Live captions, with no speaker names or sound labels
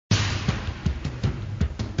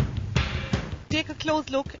Take a close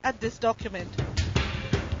look at this document.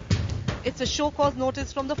 It's a show cause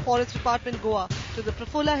notice from the Forest Department Goa to the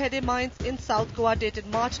Prafulla Hede Mines in South Goa dated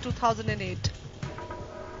March 2008.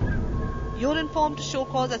 You're informed to show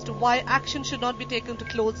cause as to why action should not be taken to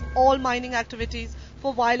close all mining activities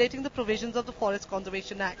for violating the provisions of the Forest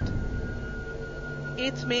Conservation Act.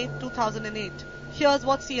 8th May 2008. Here's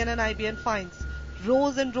what CNN-IBN finds.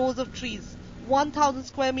 Rows and rows of trees, 1,000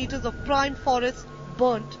 square meters of prime forest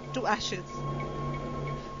burnt to ashes.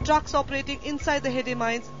 Trucks operating inside the Hede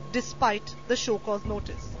Mines despite the show cause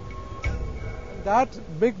notice. That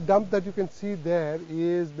big dump that you can see there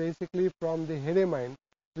is basically from the Hede mine,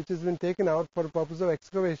 which has been taken out for the purpose of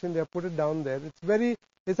excavation. They have put it down there.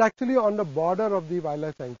 It's actually on the border of the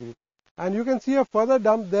wildlife sanctuary. And you can see a further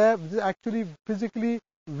dump there, which is actually physically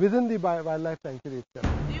within the wildlife sanctuary itself.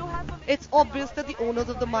 It's obvious that the owners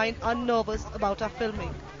of the mine are nervous about our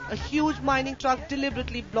filming. A huge mining truck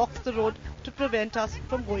deliberately blocks the road to prevent us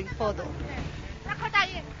from going further.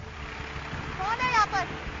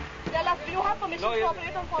 Tell us, do you have permission to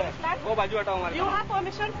operate on forest land? Do you have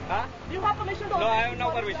permission? Huh? Do you have permission to operate? No, I have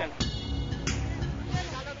no permission.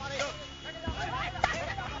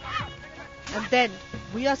 And then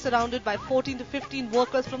we are surrounded by 14 to 15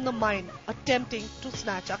 workers from the mine attempting to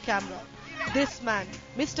snatch our camera. This man,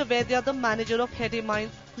 Mr. Vedya, the manager of Hede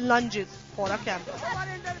Mines, lunges for our camera.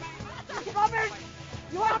 Stop it!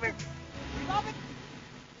 You have it! Stop it!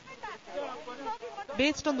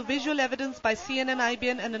 Based on the visual evidence by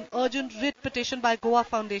CNN-IBN and an urgent writ petition by Goa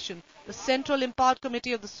Foundation, the Central Empowered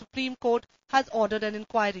Committee of the Supreme Court has ordered an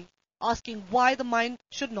inquiry asking why the mine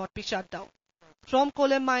should not be shut down. From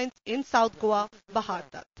Collem Mines in South Goa, Bahar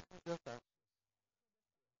Dutt.